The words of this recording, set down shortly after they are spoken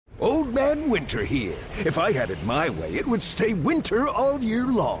Old Man Winter here. If I had it my way, it would stay winter all year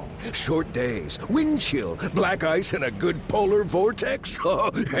long. Short days, wind chill, black ice, and a good polar vortex.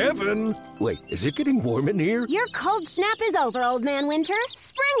 Oh, heaven! Wait, is it getting warm in here? Your cold snap is over, Old Man Winter.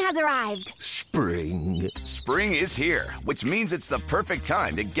 Spring has arrived. Spring. Spring is here, which means it's the perfect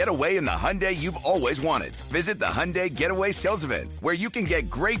time to get away in the Hyundai you've always wanted. Visit the Hyundai Getaway Sales Event, where you can get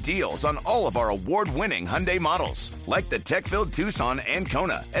great deals on all of our award-winning Hyundai models, like the tech-filled Tucson and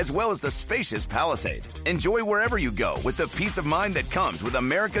Kona, as well as the spacious Palisade. Enjoy wherever you go with the peace of mind that comes with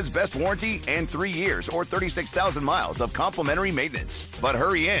America's best warranty and 3 years or 36,000 miles of complimentary maintenance. But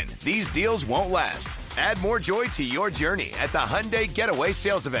hurry in, these deals won't last. Add more joy to your journey at the Hyundai Getaway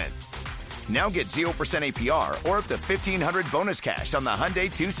Sales Event. Now get 0% APR or up to $1,500 bonus cash on the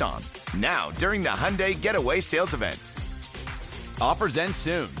Hyundai Tucson. Now, during the Hyundai Getaway Sales Event. Offers end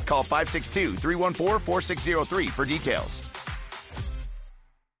soon. Call 562-314-4603 for details.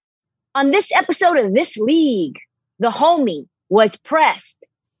 On this episode of This League, the homie was pressed.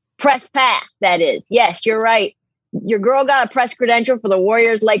 Press pass, that is. Yes, you're right. Your girl got a press credential for the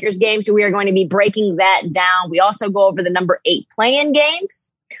Warriors-Lakers game, so we are going to be breaking that down. We also go over the number 8 play-in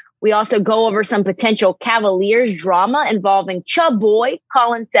games. We also go over some potential Cavaliers drama involving Chubb Boy,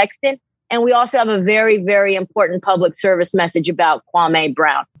 Colin Sexton, and we also have a very, very important public service message about Kwame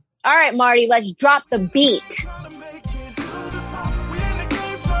Brown. All right, Marty, let's drop the beat.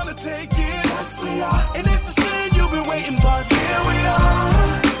 And it's a shame you've been waiting, but here we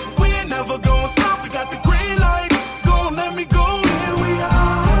are. We ain't never gonna stop. We got the green light. Gonna let me go. Here we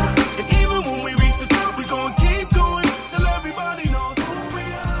are. And even when we reach the top, we gonna keep going till everybody knows who we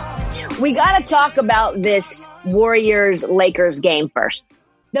are. We got to talk about this Warriors-Lakers game first.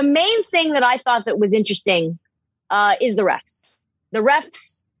 The main thing that I thought that was interesting is the refs. The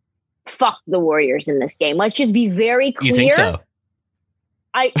refs fucked the Warriors in this game. Let's just be very clear. You think so?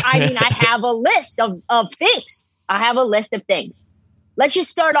 I mean, I have a list of things. I have a list of things. Let's just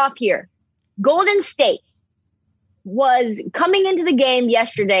start off here. Golden State was coming into the game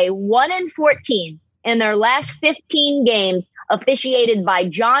yesterday, 1-14 in their last 15 games, officiated by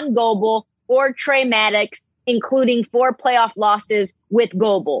John Goble or Trey Maddox, including 4 playoff losses with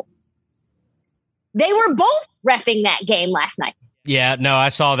Goble. They were both reffing that game last night. Yeah, no, I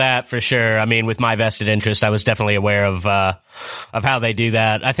saw that for sure. I mean, with my vested interest, I was definitely aware of how they do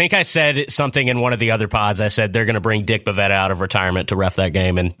that. I think I said something in one of the other pods. I said they're going to bring Dick Bavetta out of retirement to ref that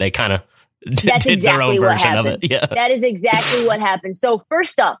game, and they kind of did their own version of it. Yeah, that is exactly what happened. So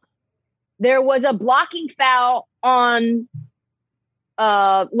first up, there was a blocking foul on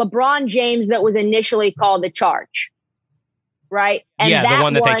LeBron James that was initially called a charge, right? And yeah, the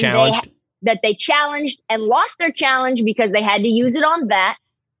one that they challenged. That they challenged and lost their challenge because they had to use it on that.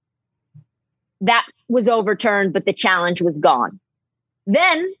 That was overturned, but the challenge was gone.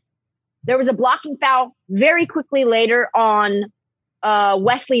 Then there was a blocking foul very quickly later on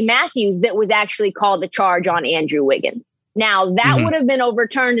Wesley Matthews that was actually called the charge on Andrew Wiggins. Now, that would have been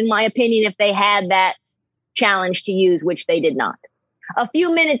overturned, in my opinion, if they had that challenge to use, which they did not. A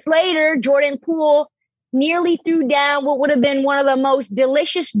few minutes later, Jordan Poole nearly threw down what would have been one of the most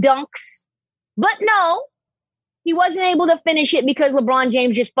delicious dunks. But no, he wasn't able to finish it because LeBron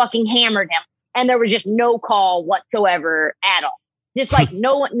James just fucking hammered him. And there was just no call whatsoever at all. Just like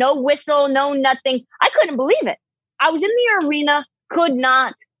no whistle, no nothing. I couldn't believe it. I was in the arena, could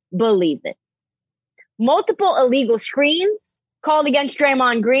not believe it. Multiple illegal screens called against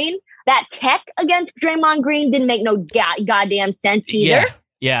Draymond Green. That tech against Draymond Green didn't make no goddamn sense either.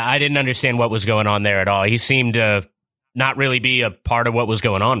 Yeah, I didn't understand what was going on there at all. He seemed to not really be a part of what was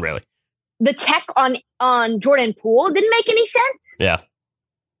going on, really. The tech on Jordan Poole didn't make any sense. Yeah.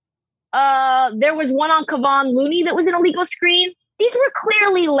 There was one on Kevon Looney that was an illegal screen. These were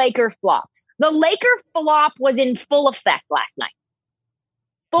clearly Laker flops. The Laker flop was in full effect last night.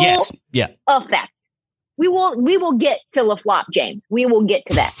 Full effect. We will get to LaFlop, James. We will get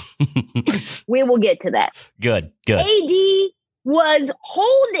to that. We will get to that. Good. AD was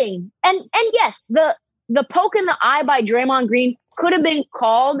holding, and yes, the poke in the eye by Draymond Green could have been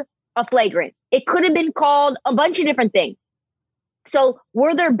called a flagrant. It could have been called a bunch of different things. So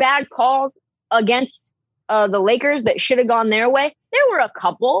were there bad calls against the Lakers that should have gone their way? There were a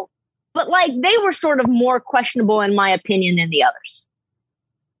couple, but like they were sort of more questionable in my opinion than the others.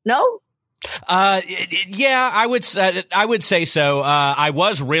 No? Yeah, I would say so. I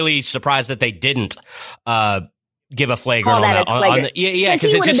was really surprised that they didn't give a flagrant on that.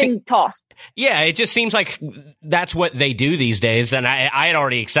 Because he would have been tossed. Yeah, it just seems like that's what they do these days, and I had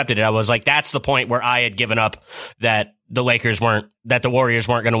already accepted it. I was like, that's the point where I had given up that the Warriors weren't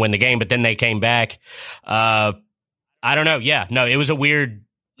going to win the game, but then they came back. I don't know. Yeah, no, it was a weird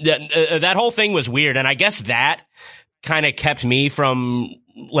That whole thing was weird, and I guess that kind of kept me from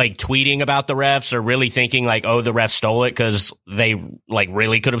like tweeting about the refs or really thinking like, oh, the refs stole it, because they like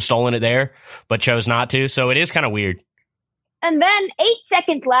really could have stolen it there, but chose not to. So it is kind of weird. And then 8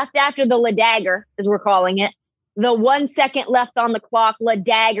 seconds left after the LaDagger, as we're calling it. The 1 second left on the clock,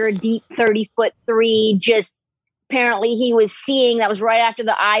 LaDagger, deep 30-foot three. Just apparently he was seeing, that was right after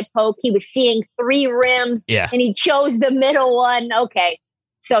the eye poke. He was seeing 3 rims, Yeah. and he chose the middle one. Okay,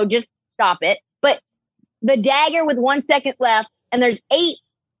 so just stop it. But the dagger with 1 second left, and there's 8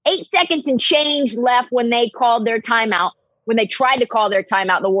 seconds and change left when they called their timeout. When they tried to call their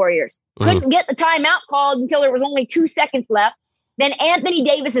timeout, the Warriors couldn't get the timeout called until there was only 2 seconds left. Then Anthony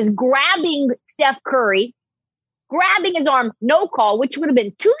Davis is grabbing Steph Curry, grabbing his arm, no call, which would have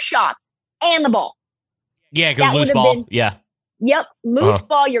been 2 shots and the ball. Yeah, go loose ball. Yep, loose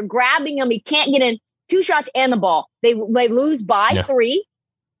ball. You're grabbing him. He can't get in. 2 shots and the ball. They lose by 3.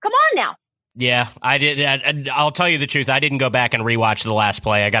 Come on now. Yeah, I did. I'll tell you the truth. I didn't go back and rewatch the last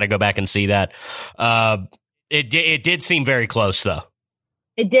play. I got to go back and see that. It did seem very close, though.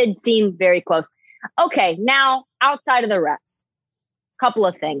 It did seem very close. Okay, now outside of the refs, a couple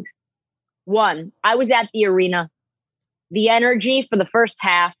of things. One, I was at the arena. The energy for the first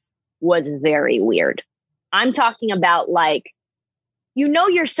half was very weird. I'm talking about like,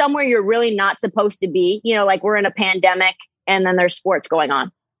 you're somewhere you're really not supposed to be. Like we're in a pandemic and then there's sports going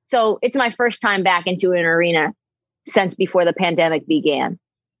on. So it's my first time back into an arena since before the pandemic began.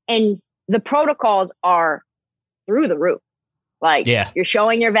 And the protocols are through the roof. Like you're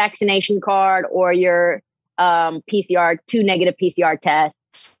showing your vaccination card or your PCR, 2 negative PCR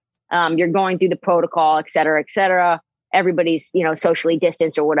tests. You're going through the protocol, et cetera, et cetera. Everybody's, socially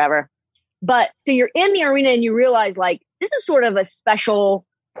distanced or whatever. But so you're in the arena and you realize like, this is sort of a special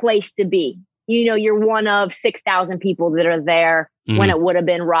place to be. You're one of 6,000 people that are there when it would have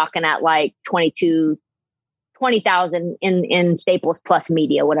been rocking at like 20,000 in Staples plus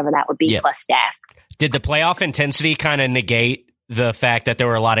media, whatever that would be, plus staff. Did the playoff intensity kind of negate the fact that there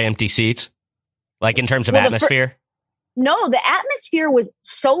were a lot of empty seats? Like in terms of atmosphere? No, the atmosphere was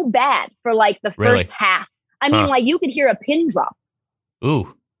so bad for like the first half. I mean, like you could hear a pin drop.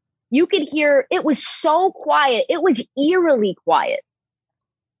 Ooh. You could hear, it was so quiet. It was eerily quiet.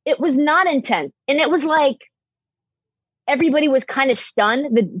 It was not intense. And it was like, everybody was kind of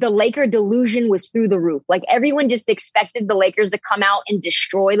stunned. The Laker delusion was through the roof. Like everyone just expected the Lakers to come out and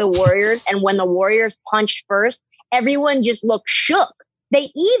destroy the Warriors. And when the Warriors punched first, everyone just looked shook.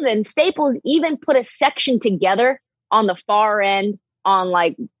 Staples even put a section together on the far end on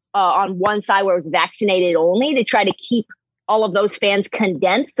one side where it was vaccinated only to try to keep all of those fans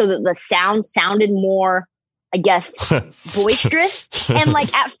condensed so that the sound sounded more, I guess, boisterous. And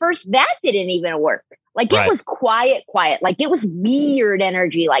like at first that didn't even work. Like it was quiet. Like it was weird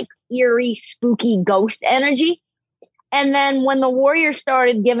energy, like eerie, spooky ghost energy. And then when the Warriors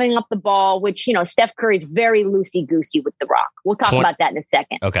started giving up the ball, which, Steph Curry's very loosey-goosey with the rock. We'll talk about that in a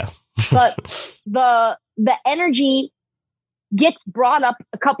second. Okay. But the energy gets brought up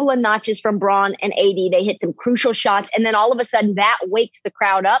a couple of notches from Bron and AD. They hit some crucial shots. And then all of a sudden that wakes the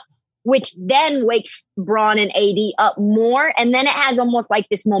crowd up, which then wakes Bron and AD up more. And then it has almost like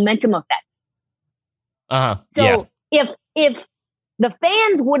this momentum effect. So if the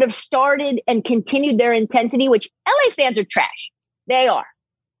fans would have started and continued their intensity, which LA fans are trash. They are.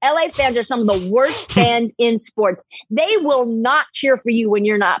 LA fans are some of the worst fans in sports. They will not cheer for you when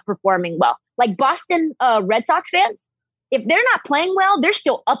you're not performing well. Like Boston Red Sox fans, if they're not playing well, they're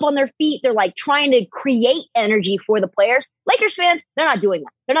still up on their feet. They're like trying to create energy for the players. Lakers fans, they're not doing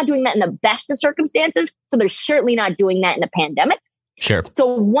that. They're not doing that in the best of circumstances. So they're certainly not doing that in a pandemic. Sure.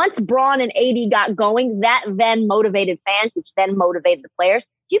 So once Bron and AD got going, that then motivated fans, which then motivated the players.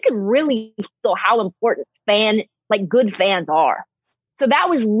 You can really feel how important good fans are. So that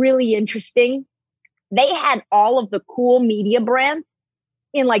was really interesting. They had all of the cool media brands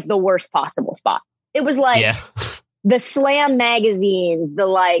in like the worst possible spot. It was like the Slam magazines, the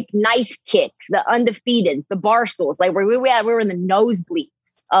like Nice Kicks, the Undefeated, the Barstools. Like we were in the nosebleeds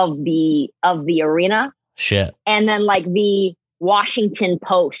of the arena. Shit. And then like the Washington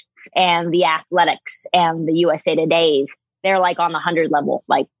Posts and the Athletics and the USA Todays, they're like on the 100 level,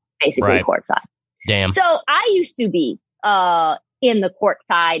 like basically courtside. Damn. So I used to be in the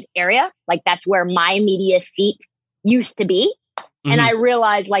courtside area. Like that's where my media seat used to be. And I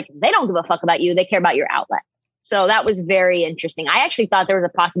realized like they don't give a fuck about you. They care about your outlet. So that was very interesting. I actually thought there was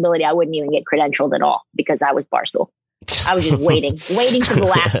a possibility I wouldn't even get credentialed at all because I was Barstool. I was just waiting to the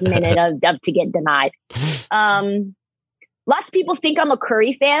last minute of to get denied. Lots of people think I'm a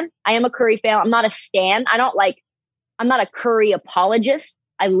Curry fan. I am a Curry fan. I'm not a stan. I'm not a Curry apologist.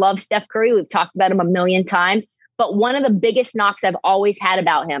 I love Steph Curry. We've talked about him a million times. But one of the biggest knocks I've always had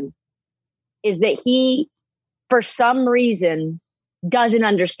about him is that he, for some reason, doesn't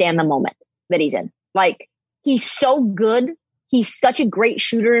understand the moment that he's in. Like, he's so good. He's such a great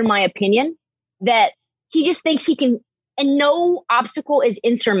shooter, in my opinion, that he just thinks he can, and no obstacle is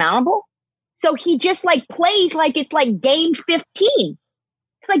insurmountable. So he just like plays like it's like game 15. It's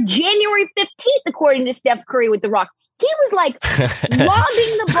like January 15th, according to Steph Curry with the Rock. He was like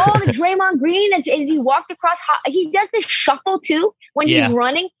lobbing the ball to Draymond Green as he walked across. He does this shuffle too when he's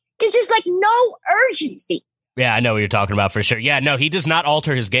running. It's just like no urgency. Yeah, I know what you're talking about for sure. Yeah, no, he does not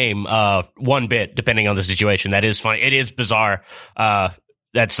alter his game one bit depending on the situation. That is funny. It is bizarre.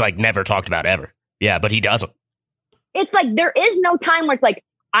 That's like never talked about ever. Yeah, but he doesn't. It's like there is no time where it's like,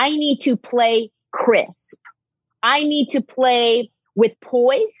 I need to play crisp. I need to play with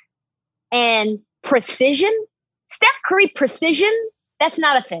poise and precision. Steph Curry precision, that's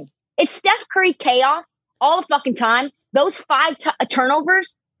not a thing. It's Steph Curry chaos all the fucking time. Those 5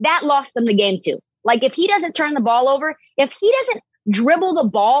 turnovers, that lost them the game too. Like, if he doesn't turn the ball over, if he doesn't dribble the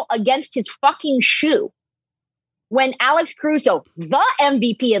ball against his fucking shoe, when Alex Caruso, the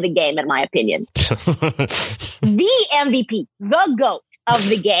MVP of the game, in my opinion, the MVP, the GOAT of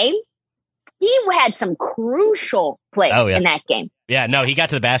the game, he had some crucial plays in that game. Yeah, no, he got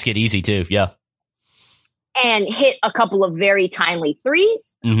to the basket easy too. Yeah. And hit a couple of very timely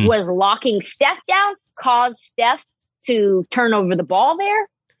threes, was locking Steph down, caused Steph to turn over the ball there.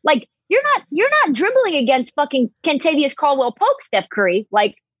 Like, you're not dribbling against fucking Kentavious Caldwell-Pope, Steph Curry.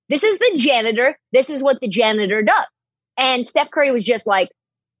 Like, this is the janitor. This is what the janitor does. And Steph Curry was just like,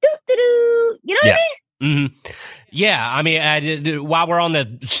 doo-doo-doo. You know what I mean? Mm-hmm. Yeah, I mean, while we're on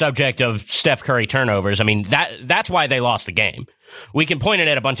the subject of Steph Curry turnovers, I mean, that's why they lost the game. We can point it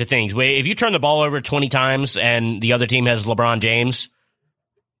at a bunch of things. If you turn the ball over 20 times and the other team has LeBron James,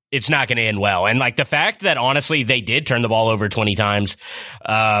 it's not going to end well. And like the fact that honestly they did turn the ball over 20 times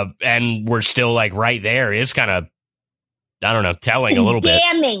and we're still like right there is kind of, I don't know, telling a little bit.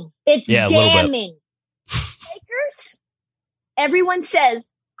 It's damning. Lakers, everyone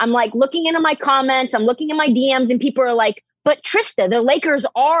says, I'm like looking into my comments, I'm looking at my DMs, and people are like, but Trista, the Lakers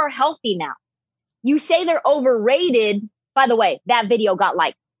are healthy now. You say they're overrated. By the way, that video got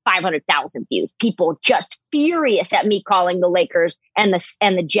like 500,000 views. People just furious at me calling the Lakers and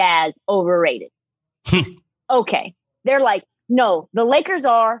the Jazz overrated. Okay. They're like, no, the Lakers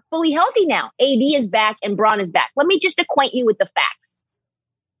are fully healthy now. AD is back and Bron is back. Let me just acquaint you with the facts.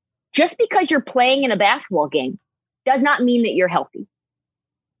 Just because you're playing in a basketball game does not mean that you're healthy.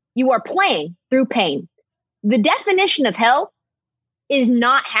 You are playing through pain. The definition of health is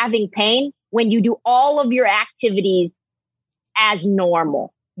not having pain when you do all of your activities as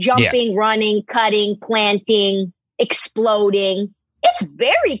normal. Jumping, running, cutting, planting, exploding. It's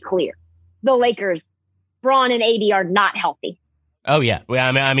very clear the Lakers, Bron and AD, are not healthy. Oh, yeah.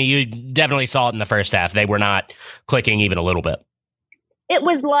 I mean, you definitely saw it in the first half. They were not clicking even a little bit. It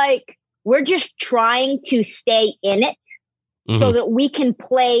was like, we're just trying to stay in it so that we can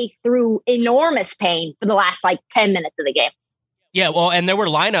play through enormous pain for the last, 10 minutes of the game. Yeah, well, and there were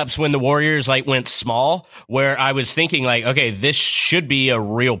lineups when the Warriors went small where I was thinking okay, this should be a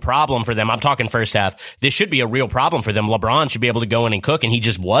real problem for them. I'm talking first half. This should be a real problem for them. LeBron should be able to go in and cook, and he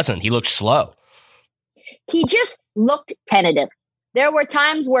just wasn't. He looked slow. He just looked tentative. There were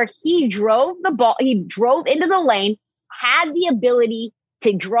times where he drove the ball. He drove into the lane, had the ability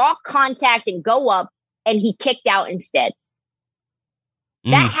to draw contact and go up, and he kicked out instead.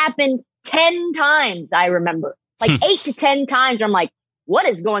 That happened 10 times, I remember. 8 to 10 times. I'm like, what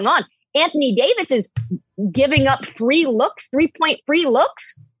is going on? Anthony Davis is giving up free looks, 3-point free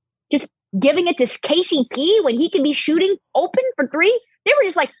looks, just giving it to KCP when he could be shooting open for three. They were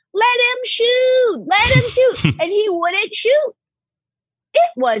just like, let him shoot, and he wouldn't shoot.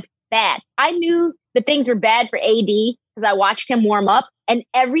 It was bad. I knew that things were bad for AD because I watched him warm up, and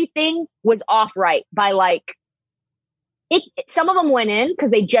everything was off right by some of them went in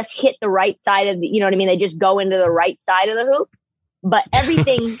because they just hit the right side of the, you know what I mean? They just go into the right side of the hoop. But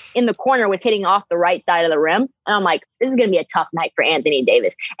everything in the corner was hitting off the right side of the rim. And I'm like, this is going to be a tough night for Anthony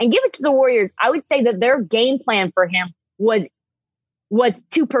Davis. And give it to the Warriors. I would say that their game plan for him was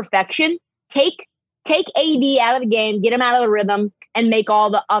to perfection. Take AD out of the game, get him out of the rhythm, and make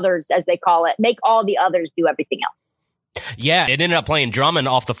all the others, as they call it, make all the others do everything else. Yeah, it ended up playing Drummond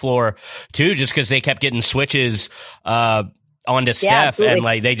off the floor too, just because they kept getting switches onto Steph, and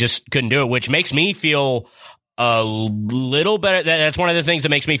they just couldn't do it, which makes me feel a little better. That's one of the things that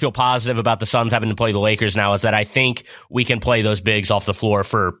makes me feel positive about the Suns having to play the Lakers now, is that I think we can play those bigs off the floor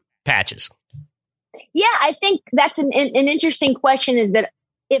for patches. Yeah, I think that's an interesting question, is that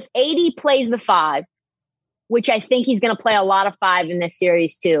if AD plays the 5, which I think he's going to play a lot of 5 in this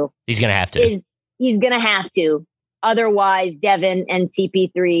series too. He's going to have to. He's going to have to. Otherwise, Devin and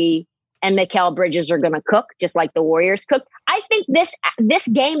CP3 and Mikal Bridges are going to cook, just like the Warriors cook. I think this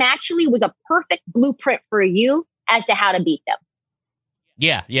game actually was a perfect blueprint for you as to how to beat them.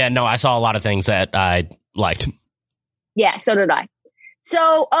 Yeah, no, I saw a lot of things that I liked. Yeah, so did I.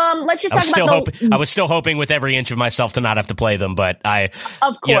 So let's just talk about I was still hoping with every inch of myself to not have to play them, but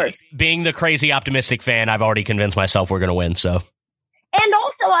of course, being the crazy optimistic fan, I've already convinced myself we're going to win. So, and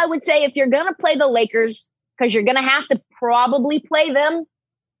also I would say if you're going to play the Lakers, because you're going to have to probably play them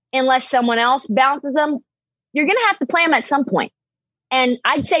unless someone else bounces them, you're going to have to play them at some point. And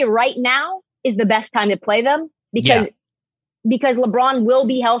I'd say right now is the best time to play them because LeBron will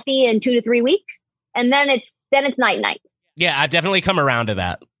be healthy in 2 to 3 weeks, and then it's night. Yeah, I've definitely come around to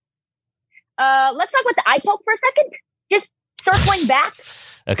that. Let's talk about the eye poke for a second. Just circling back.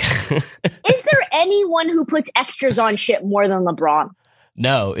 Okay. Is there anyone who puts extras on shit more than LeBron?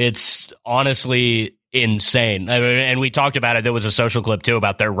 No, it's honestly insane. And we talked about it. There was a social clip too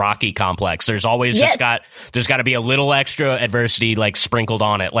about their Rocky complex. There's always there's got to be a little extra adversity like sprinkled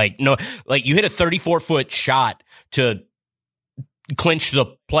on it. Like you hit a 34-foot shot to clinch the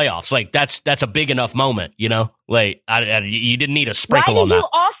playoffs. Like that's a big enough moment, you know? Like you didn't need a sprinkle on that. Why did you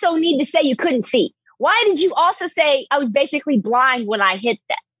also need to say you couldn't see? Why did you also say I was basically blind when I hit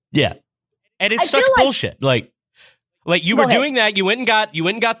that? Yeah. And it's such bullshit. Like you were doing that, you went and got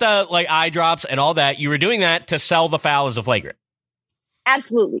the like eye drops and all that. You were doing that to sell the foul as a flagrant.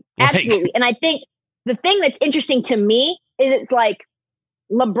 Absolutely. And I think the thing that's interesting to me is it's like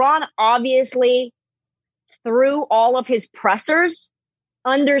LeBron obviously through all of his pressers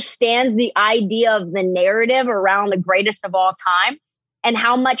understands the idea of the narrative around the greatest of all time and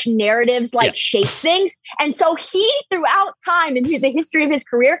how much narratives shape things. And so he throughout time in the history of his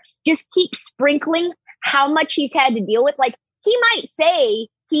career just keeps sprinkling how much he's had to deal with. Like he might say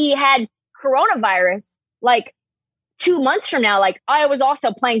he had coronavirus like 2 months from now, like I was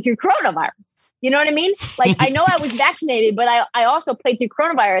also playing through coronavirus. You know what I mean? Like I know I was vaccinated, but I also played through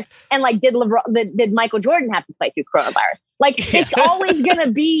coronavirus. And like, did Michael Jordan have to play through coronavirus? Like it's always going to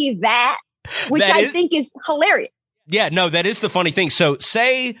be that, which I think is hilarious. Yeah, no, that is the funny thing. So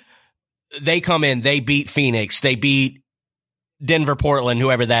say they come in, they beat Phoenix, they beat Denver, Portland,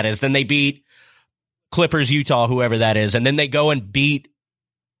 whoever that is. Then they beat Clippers, Utah, whoever that is. And then they go and beat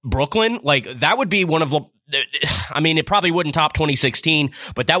Brooklyn. Like that would be one of the, I mean, it probably wouldn't top 2016,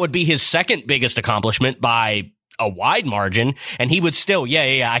 but that would be his second biggest accomplishment by a wide margin. And he would still,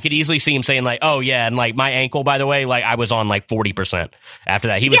 I could easily see him saying like, oh yeah. And like my ankle, by the way, like I was on like 40% after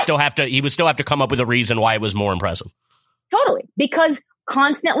that. He would still have to come up with a reason why it was more impressive. Totally. Because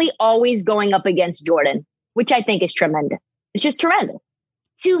constantly always going up against Jordan, which I think is tremendous. It's just tremendous.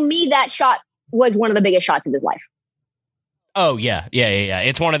 To me, that shot was one of the biggest shots of his life. Oh yeah.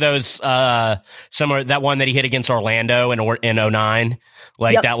 It's one of those similar that one that he hit against Orlando in 2009,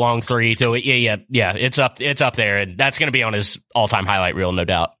 like that long three. So yeah. It's up there, and that's going to be on his all-time highlight reel, no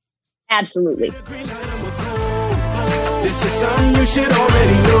doubt. Absolutely. This is something you should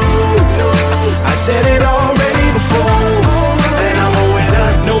already know. I said it already before, and I'm a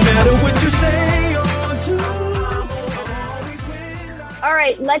winner, no matter what you say or do. All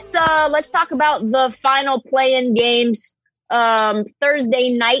right, let's talk about the final play-in games. Thursday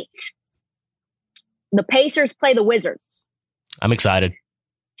night, the Pacers play the Wizards. I'm excited.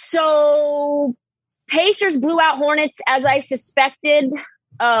 So Pacers blew out Hornets as I suspected.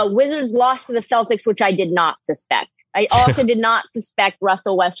 Wizards lost to the Celtics, which I did not suspect. I also did not suspect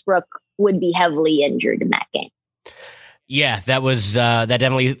Russell Westbrook would be heavily injured in that game. Yeah, that was that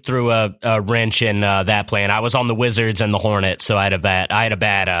definitely threw a wrench in that plan. I was on the Wizards and the Hornets, so I had a bad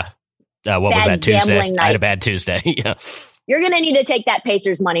was that, Tuesday? I had a bad Tuesday. Yeah. You're going to need to take that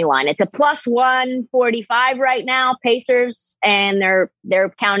Pacers money line. It's a plus 145 right now, Pacers, and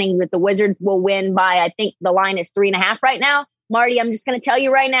they're counting that the Wizards will win by, I think the line is 3.5 right now. Marty, I'm just going to tell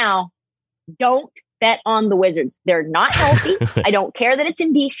you right now, don't bet on the Wizards. They're not healthy. I don't care that it's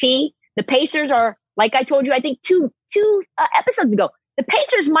in DC. The Pacers are, like I told you, I think two episodes ago, the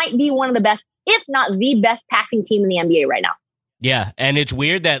Pacers might be one of the best, if not the best passing team in the NBA right now. Yeah, and it's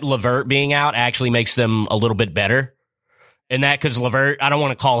weird that LeVert being out actually makes them a little bit better. And that because LeVert, I don't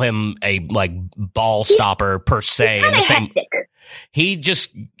want to call him a like ball stopper per se. He's hectic.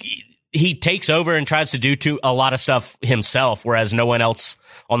 He takes over and tries to do a lot of stuff himself, whereas no one else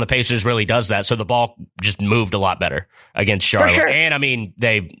on the Pacers really does that. So the ball just moved a lot better against Charlotte. For sure. And I mean,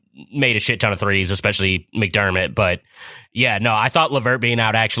 they made a shit ton of threes, especially McDermott. But yeah, no, I thought LeVert being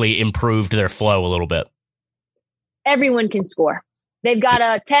out actually improved their flow a little bit. Everyone can score. They've got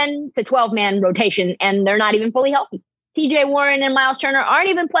a 10 to 12 man rotation, and they're not even fully healthy. TJ Warren and Miles Turner aren't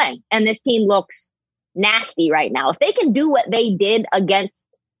even playing, and this team looks nasty right now. If they can do what they did against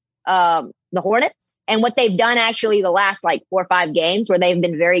the Hornets and what they've done actually the last like 4 or 5 games, where they've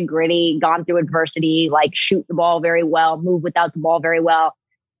been very gritty, gone through adversity, like shoot the ball very well, move without the ball very well,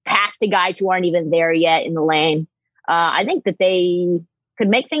 pass to guys who aren't even there yet in the lane. I think that they could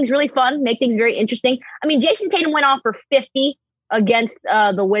make things really fun, make things very interesting. I mean, Jason Tatum went off for 50 against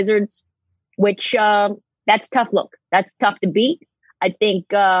the Wizards, which that's tough look. That's tough to beat. I think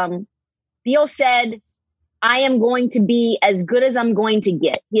Beal said, I am going to be as good as I'm going to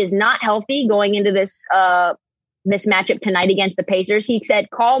get. He is not healthy going into this this matchup tonight against the Pacers. He said,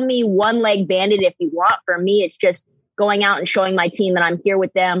 call me one-leg bandit if you want. For me, it's just going out and showing my team that I'm here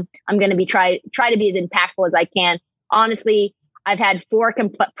with them. I'm going to be try to be as impactful as I can. Honestly, I've had 4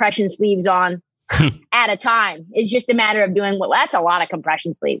 compression sleeves on at a time. It's just a matter of doing that's a lot of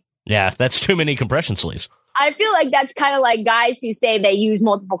compression sleeves. Yeah, that's too many compression sleeves. I feel like that's kind of like guys who say they use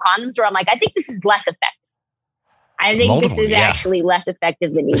multiple condoms, where I'm like, I think this is less effective. I think this is actually less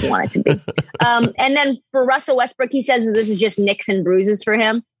effective than you want it to be. And then for Russell Westbrook, he says that this is just nicks and bruises for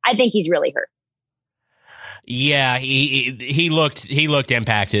him. I think he's really hurt. Yeah, he looked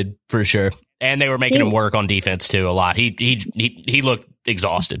impacted for sure, and they were making him work on defense too a lot. He looked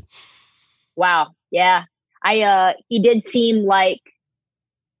exhausted. Wow. Yeah. He did seem like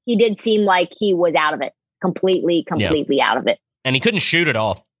he was out of it, completely out of it, and he couldn't shoot at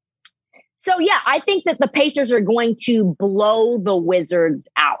all. So yeah, I think that the Pacers are going to blow the Wizards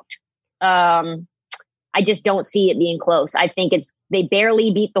out. I just don't see it being close. I think they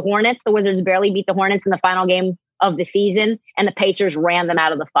barely beat the Hornets. The Wizards barely beat the Hornets in the final game of the season, and the Pacers ran them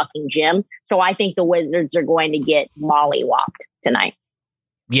out of the fucking gym. So I think the Wizards are going to get mollywopped tonight.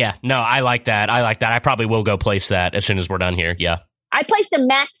 Yeah, no, I like that. I probably will go place that as soon as we're done here. Yeah. I placed a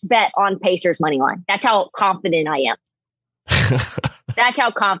max bet on Pacers money line. That's how confident I am. That's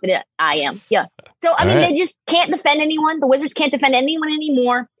how confident I am. Yeah. So, I mean, They just can't defend anyone. The Wizards can't defend anyone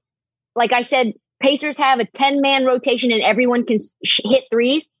anymore. Like I said, Pacers have a 10-man rotation and everyone can hit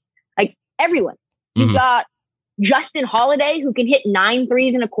threes. Like everyone. You've got Justin Holiday who can hit 9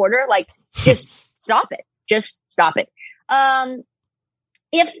 threes in a quarter. Like, just stop it. Just stop it.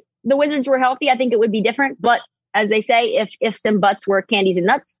 If the Wizards were healthy, I think it would be different. But as they say, if some butts were candies and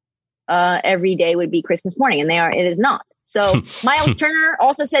nuts, every day would be Christmas morning, and it is not. So Miles Turner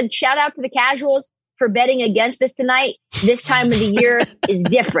also said, shout out to the casuals for betting against us tonight. This time of the year is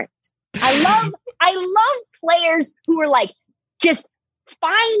different. I love players who are like just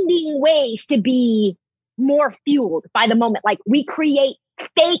finding ways to be more fueled by the moment. Like we create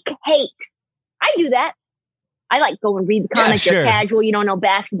fake hate. I do that. I like go and read the comics. You're casual. You don't know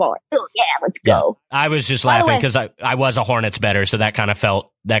basketball. Oh yeah, let's go. Yeah. I was just laughing because I was a Hornets better, so that kind of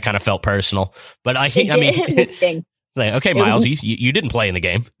felt personal. But I mean, like, okay, Miles, you didn't play in the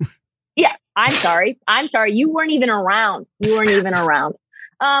game. Yeah, I'm sorry. You weren't even around.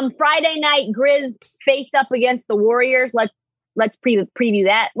 Friday night, Grizz face up against the Warriors. Let's preview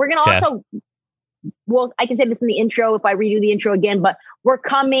that. We're gonna also. Well, I can say this in the intro if I redo the intro again, but we're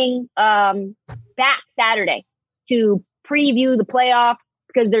coming back Saturday to preview the playoffs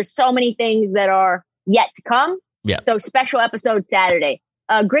because there's so many things that are yet to come. Yeah. So special episode Saturday.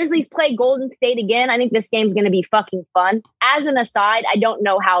 Grizzlies play Golden State again. I think this game's going to be fucking fun. As an aside, I don't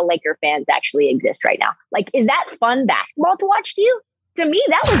know how Laker fans actually exist right now. Like, is that fun basketball to watch to you? To me,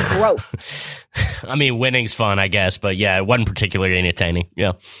 that was gross. I mean, winning's fun, I guess, but yeah, it wasn't particularly entertaining.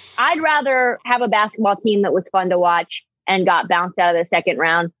 Yeah. I'd rather have a basketball team that was fun to watch and got bounced out of the second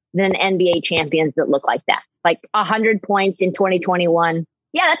round than NBA champions that look like that. Like 100 points in 2021.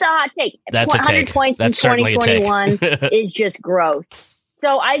 Yeah, that's a hot take. That's 100 points in 2021 is just gross.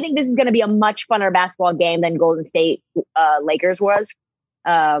 So I think this is going to be a much funner basketball game than Golden State Lakers was.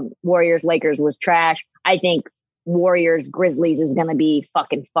 Warriors Lakers was trash. I think Warriors Grizzlies is going to be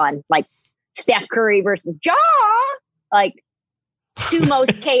fucking fun. Like Steph Curry versus Ja. Like 2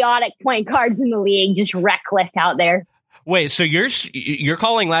 most chaotic point guards in the league, just reckless out there. Wait, so you're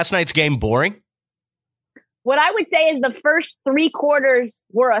calling last night's game boring? What I would say is the first 3 quarters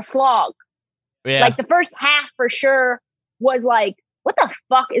were a slog. Yeah. Like the first half for sure was like, what the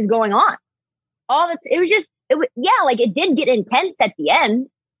fuck is going on? Like it did get intense at the end,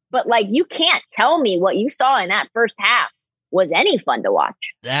 but like you can't tell me what you saw in that first half was any fun to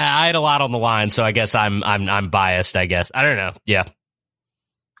watch. Yeah, I had a lot on the line, so I guess I'm biased, I guess. I don't know. Yeah.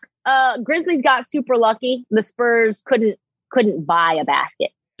 Grizzlies got super lucky. The Spurs couldn't buy a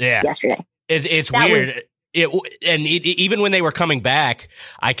basket yesterday. It's weird. Even when they were coming back,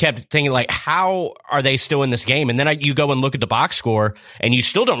 I kept thinking, like, how are they still in this game? And then you go and look at the box score, and you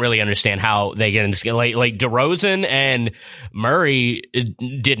still don't really understand how they get in this game. Like DeRozan and Murray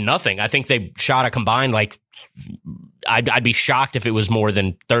did nothing. I think they shot a combined, like, I'd be shocked if it was more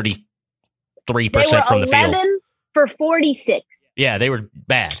than 33% from the field. 11 for 46. Yeah, they were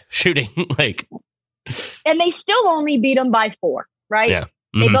bad shooting. And they still only beat them by 4, right? Yeah.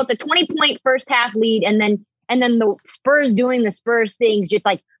 They built a 20-point first half lead, and then the Spurs doing the Spurs things, just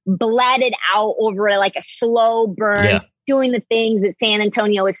like blatted out over like a slow burn, doing the things that San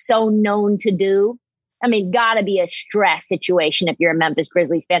Antonio is so known to do. I mean, gotta be a stress situation if you're a Memphis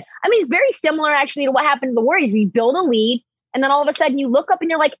Grizzlies fan. I mean, it's very similar actually to what happened to the Warriors. You build a lead, and then all of a sudden you look up and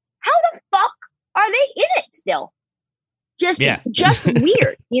you're like, how the fuck are they in it still? Just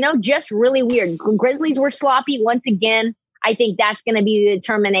weird, just really weird. Grizzlies were sloppy once again. I think that's going to be the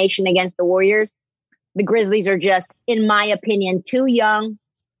determination against the Warriors. The Grizzlies are just, in my opinion, too young,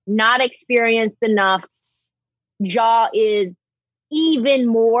 not experienced enough. Ja is even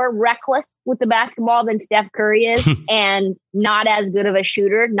more reckless with the basketball than Steph Curry is, and not as good of a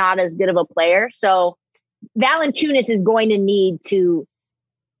shooter, not as good of a player. So Valanciunas is going to need to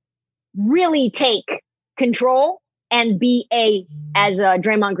really take control and be as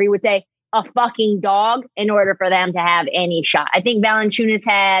Draymond Green would say, a fucking dog in order for them to have any shot. I think Valanciunas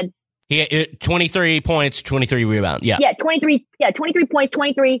had 23 points, 23 rebounds. Yeah. 23 points,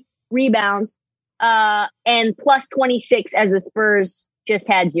 23 rebounds, and plus 26 as the Spurs just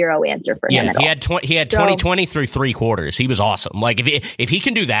had zero answer for him. He had 20 through 3 quarters. He was awesome. Like if he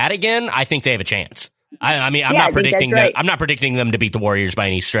can do that again, I think they have a chance. I'm not predicting that. I'm not predicting them to beat the Warriors by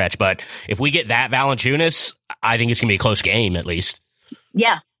any stretch, but if we get that Valanciunas, I think it's gonna be a close game at least.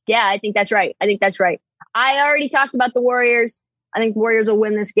 Yeah, I think that's right. I already talked about the Warriors. I think the Warriors will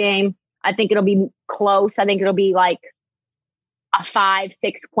win this game. I think it'll be close. I think it'll be like a 5-6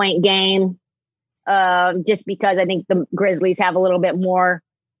 point game. Just because I think the Grizzlies have a little bit more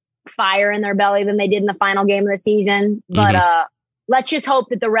fire in their belly than they did in the final game of the season. But let's just hope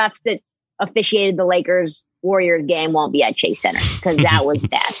that the refs that officiated the Lakers Warriors game won't be at Chase Center, because that was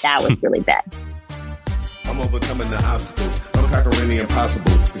bad. That was really bad. I'm overcoming the obstacles. I'm conquering the impossible.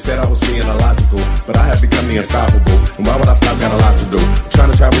 They said I was being illogical, but I have become the unstoppable. And why would I stop? Got a lot to do. I'm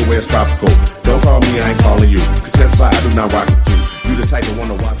trying to travel where it's tropical. Don't call me, I ain't calling you. Cause that's why I do not rock with you. You the type that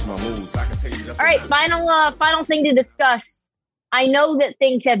want to watch my moves. I can tell you that's all right, final thing to discuss. I know that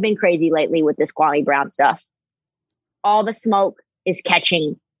things have been crazy lately with this Kwame Brown stuff. All the smoke is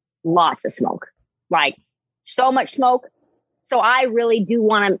catching lots of smoke. Like, so much smoke. So I really do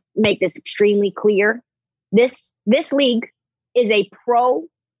want to make this extremely clear. This league is a pro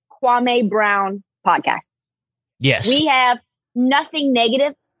Kwame Brown podcast. Yes. We have nothing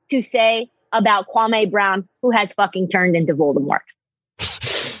negative to say about Kwame Brown, who has fucking turned into Voldemort.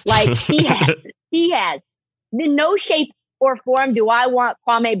 Like, he has. In no shape or form do I want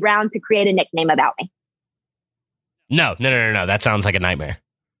Kwame Brown to create a nickname about me. No. That sounds like a nightmare.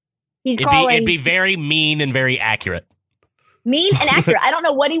 It'd be very mean and very accurate. Mean and accurate. I don't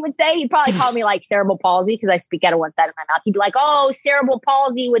know what he would say. He'd probably call me like cerebral palsy because I speak out of one side of my mouth. He'd be like, "Oh, cerebral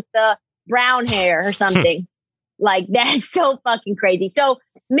palsy with the brown hair" or something. Like, that's so fucking crazy. So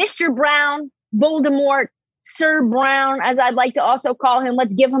Mr. Brown, Voldemort, Sir Brown, as I'd like to also call him,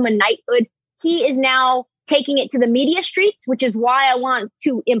 let's give him a knighthood. He is now taking it to the media streets, which is why I want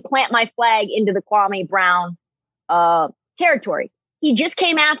to implant my flag into the Kwame Brown territory. He just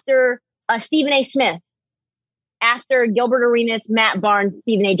came after Stephen A. Smith, after Gilbert Arenas, Matt Barnes,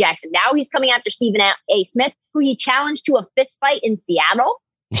 Stephen A. Jackson. Now he's coming after Stephen A. Smith, who he challenged to a fist fight in Seattle.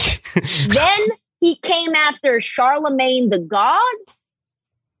 Then he came after Charlemagne the God.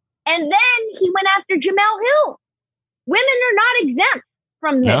 And then he went after Jamel Hill. Women are not exempt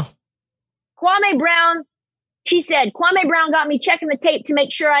from this. No. Kwame Brown, she said, Kwame Brown got me checking the tape to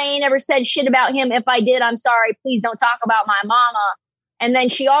make sure I ain't ever said shit about him. If I did, I'm sorry. Please don't talk about my mama. And then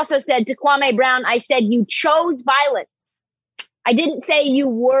she also said to Kwame Brown, I said, you chose violence. I didn't say you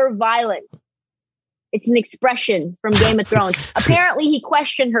were violent. It's an expression from Game of Thrones. Apparently, he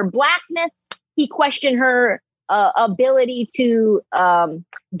questioned her blackness. He questioned her ability to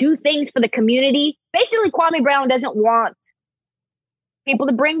do things for the community. Basically, Kwame Brown doesn't want people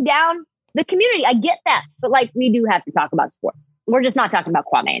to bring down the community. I get that. But like, we do have to talk about sport. We're just not talking about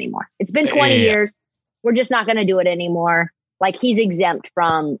Kwame anymore. It's been 20 years. We're just not going to do it anymore. Like, he's exempt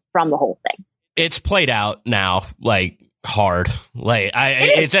from the whole thing. It's played out now, like, hard. Like,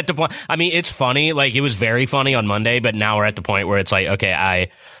 it's at the point. I mean, it's funny. Like, it was very funny on Monday, but now we're at the point where it's like, okay,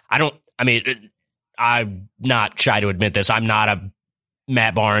 I'm not shy to admit this. I'm not a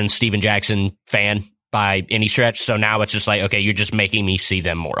Matt Barnes, Steven Jackson fan by any stretch. So now it's just like, okay, you're just making me see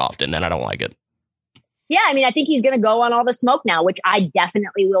them more often, and I don't like it. Yeah, I mean, I think he's going to go on All the Smoke now, which I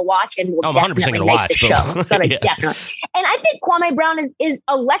definitely will watch and will I'm 100% definitely gonna make watch, the show. yeah. Definitely. And I think Kwame Brown is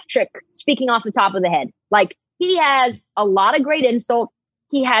electric, speaking off the top of the head. Like, he has a lot of great insults.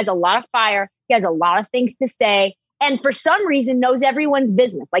 He has a lot of fire. He has a lot of things to say. And for some reason knows everyone's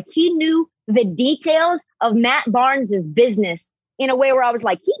business. Like, he knew the details of Matt Barnes' business in a way where I was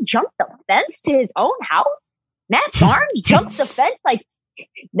like, he jumped the fence to his own house? Matt Barnes jumped the fence? Like,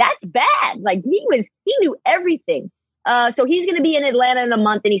 that's bad. Like, he knew everything. So he's going to be in Atlanta in a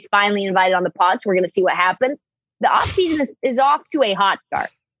month, and he's finally invited on the pod. So we're going to see what happens. The offseason is off to a hot start.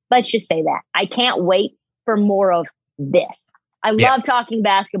 Let's just say that. I can't wait for more of this. I love talking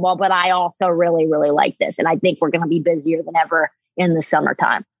basketball, but I also really, really like this. And I think we're going to be busier than ever in the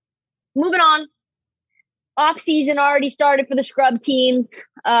summertime. Moving on. Off-season already started for the scrub teams.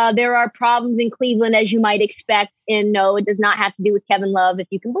 There are problems in Cleveland, as you might expect. And no, it does not have to do with Kevin Love, if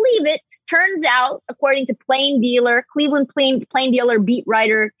you can believe it. Turns out, according to Cleveland Plain Dealer beat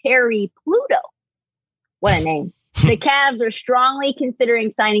writer Terry Pluto. What a name. The Cavs are strongly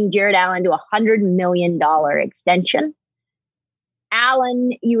considering signing Jared Allen to a $100 million extension.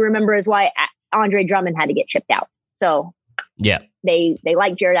 Allen, you remember, is why Andre Drummond had to get shipped out. So yeah, they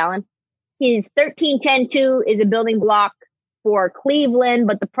like Jared Allen. His 13-10-2 is a building block for Cleveland,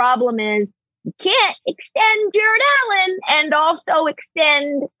 but the problem is you can't extend Jared Allen and also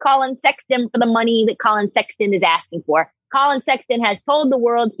extend Colin Sexton for the money that Colin Sexton is asking for. Colin Sexton has told the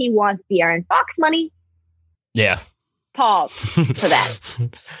world he wants De'Aaron Fox money. Yeah. Pause for that.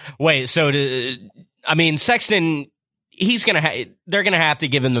 Wait, so Sexton, they're gonna have to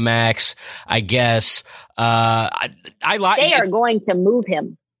give him the max, I guess. I like. They are going to move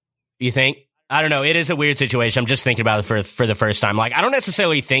him. You think? I don't know. It is a weird situation. I'm just thinking about it for the first time. Like, I don't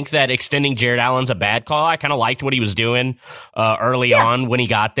necessarily think that extending Jared Allen's a bad call. I kind of liked what he was doing early on when he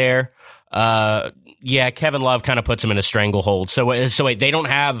got there. Kevin Love kind of puts him in a stranglehold. So wait, they don't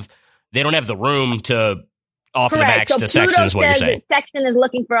have the room to offer the max to Sexton, is what you're saying. That Sexton is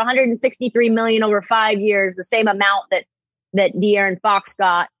looking for $163 million over 5 years, the same amount that De'Aaron Fox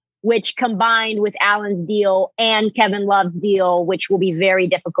got, which combined with Allen's deal and Kevin Love's deal, which will be very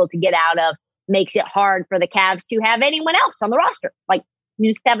difficult to get out of, makes it hard for the Cavs to have anyone else on the roster. Like,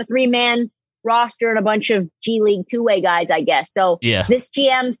 you just have a 3-man roster and a bunch of G League two-way guys, I guess. So This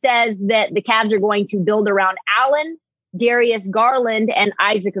GM says that the Cavs are going to build around Allen, Darius Garland, and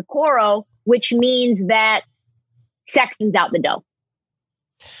Isaac Okoro, which means that Sexton's out the door.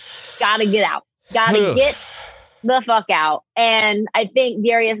 Gotta get out. Gotta get the fuck out. And I think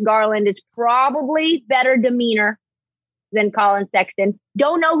Darius Garland is probably better demeanor than Colin Sexton.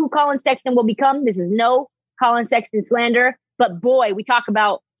 Don't know who Colin Sexton will become. This is no Colin Sexton slander, but boy, we talk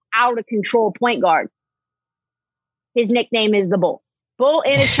about out of control point guards. His nickname is the Bull. Bull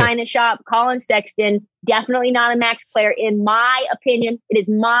in a China shop. Colin Sexton, definitely not a max player in my opinion. It is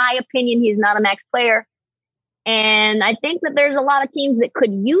my opinion he is not a max player. And I think that there's a lot of teams that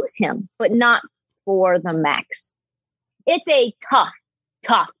could use him, but not for the max. It's a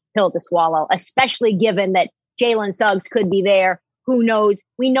tough pill to swallow, especially given that Jalen Suggs could be there. Who knows?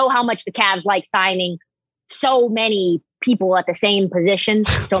 We know how much the Cavs like signing so many people at the same position.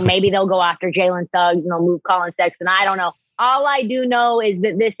 So maybe they'll go after Jalen Suggs and they'll move Colin Sexton. I don't know. All I do know is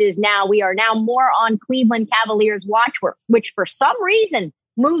that we are now more on Cleveland Cavaliers watch, which for some reason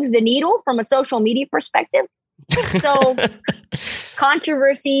moves the needle from a social media perspective. So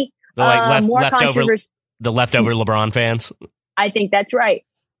controversy, more controversy. The leftover LeBron fans. I think that's right.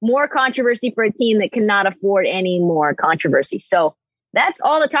 More controversy for a team that cannot afford any more controversy. So that's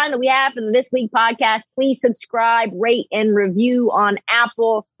all the time that we have for the This League podcast. Please subscribe, rate, and review on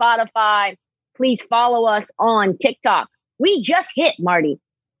Apple, Spotify. Please follow us on TikTok. We just hit, Marty,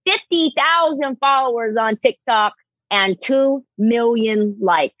 50,000 followers on TikTok and 2 million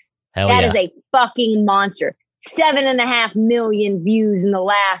likes. That is a fucking monster. 7.5 million views in the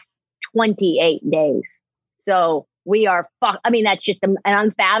last 28 days. So we are that's just an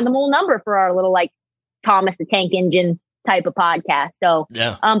unfathomable number for our little Thomas the Tank Engine type of podcast. So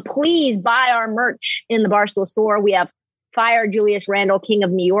please buy our merch in the Barstool store. We have Fire Julius Randle, King of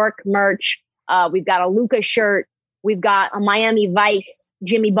New York merch. We've got a Luka shirt. We've got a Miami Vice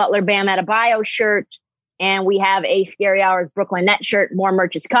Jimmy Butler Bam Adebayo shirt. And we have a Scary Hours Brooklyn Nets shirt. More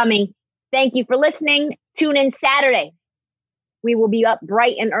merch is coming. Thank you for listening. Tune in Saturday. We will be up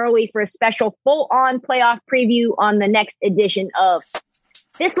bright and early for a special full-on playoff preview on the next edition of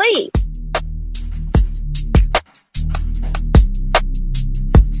This League.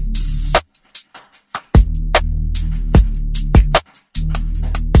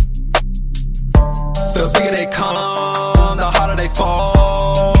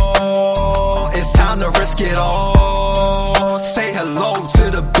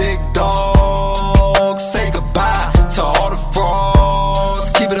 big dog. Say goodbye to all the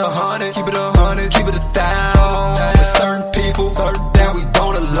frauds. Keep it 100, keep it 100, keep it 1,000. There's certain people that we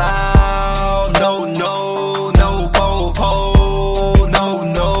don't allow. No, no, no po-po. No,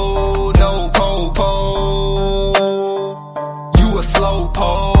 no, no po-po. You a slow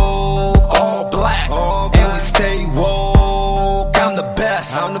poke, all black, and we stay woke. I'm the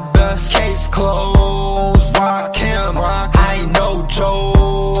best, case closed. Rock him, I ain't no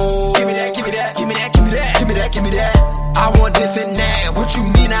joke. Give me that, give me that, give me that, give me that, give me that, give me that. I want this and that, what you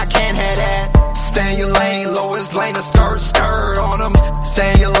mean I can't have that? Stay in your lane, Lois Lane, a skirt, skirt on them.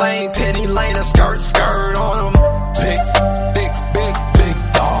 Stay in your lane, Penny Lane, a skirt, skirt on them. Big, big, big, big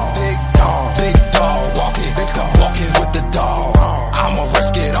dog, big dog, big dog, walking with the dog. I'ma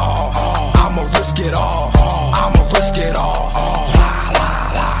risk it all, I'ma risk it all, I'ma risk it all. La, la,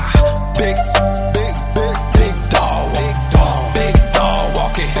 la. Big, big, big, big dog, big dog, big dog,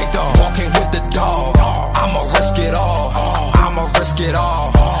 walking with the dog. I'ma risk it all, I'ma risk it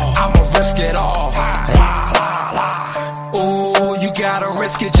all, I'ma risk it all. La, la, la. Ooh, you gotta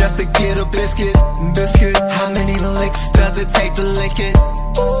risk it just to get a biscuit. How many licks does it take to lick it?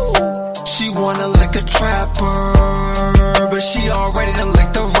 Ooh, she wanna lick a trapper, but she already done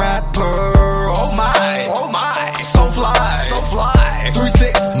licked the rapper. Oh my, so fly, so fly.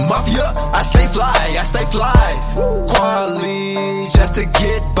 3-6 Mafia, I stay fly. Quality just to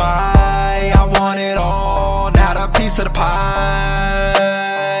get by. I want it all, not a piece of the pie.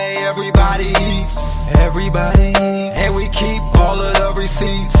 Everybody eats, and we keep all of the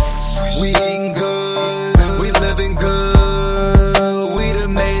receipts. We eating good, we living good. We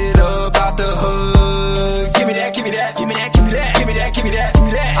done made it up out the hood. Give me that, give me that, give me that, give me that, give me that, give me that, give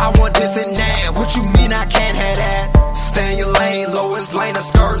me that. I want this and that, what you mean I can't have that? Stay in your lane, Lois Lane, a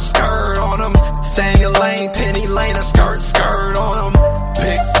skirt, skirt on them. Stay in your lane, Penny Lane, a skirt, skirt on them.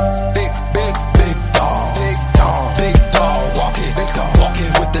 Big, big, big, big dog, big dog, big dog, walking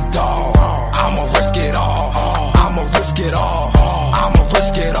with the dog. I'ma risk it all, I'ma risk it all, I'ma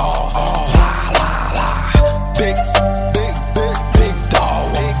risk it all. La, la, la. Big, big, big, big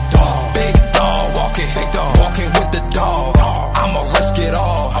dog, big dog, walking with the dog. I'ma risk it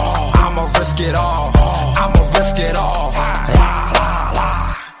all, I'ma risk it all, I'ma risk it all. La, la,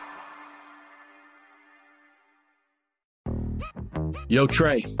 la. Yo,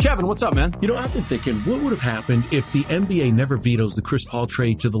 Trey. Kevin, what's up, man? You know, I've been thinking, what would have happened if the NBA never vetoes the Chris Paul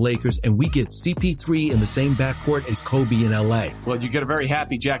trade to the Lakers and we get CP3 in the same backcourt as Kobe in LA? Well, you get a very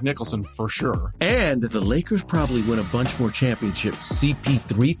happy Jack Nicholson, for sure. And the Lakers probably win a bunch more championships.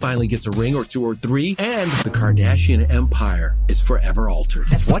 CP3 finally gets a ring or 2 or 3, and the Kardashian empire is forever altered.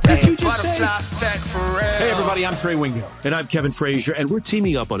 What did you just say? Hey, everybody, I'm Trey Wingo. And I'm Kevin Frazier, and we're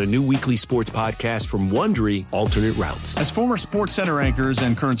teaming up on a new weekly sports podcast from Wondery, Alternate Routes. As former Sports Center anchors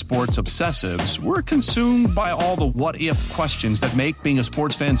and current sports obsessives, we're consumed by all the what-if questions that make being a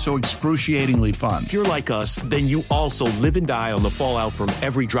sports fan so excruciatingly fun. If you're like us, then you also live and die on the fallout from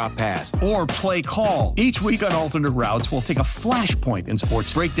every drop pass. Or play call. Each week on Alternate Routes, we'll take a flashpoint in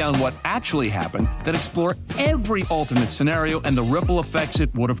sports, break down what actually happened, then explore every alternate scenario and the ripple effects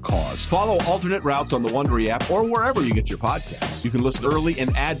it would have caused. Follow Alternate Routes on the Wondery app or wherever you get your podcasts. You can listen early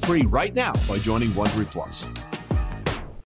and ad-free right now by joining Wondery Plus.